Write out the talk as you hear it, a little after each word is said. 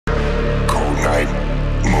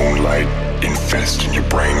night, moonlight, infest in your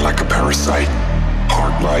brain like a parasite.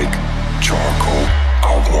 Heart like charcoal,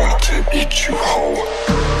 I want to eat you whole.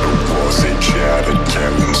 The walls they chatter,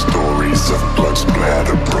 telling stories of blood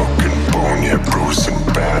splatter, broken bone, yeah, bruised and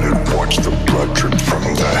battered. Watch the blood drip from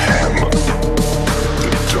the hammer. The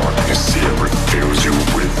darkness here, it fills you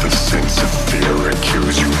with a sense of fear. It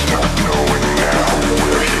kills you not knowing now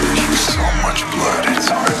we're here. You so much blood, it's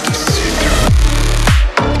hard to see through.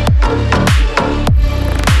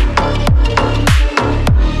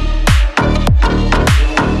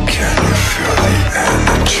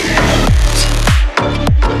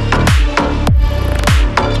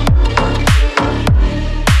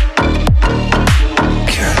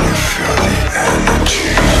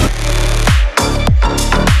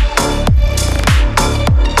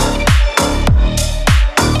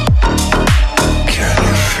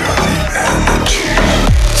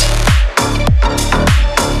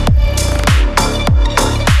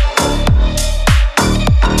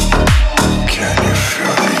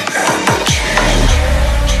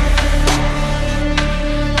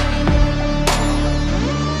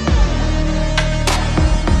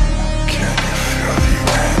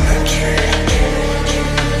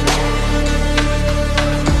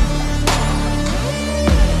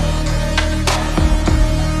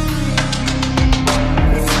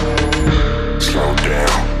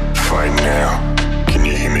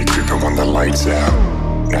 Lights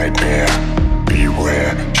out, nightmare,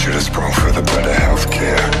 beware. Should've sprung for the better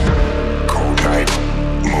healthcare. Cold night,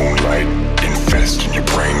 moonlight, infest in your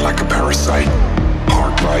brain like a parasite.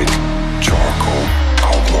 Heart like charcoal,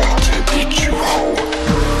 I want to eat you.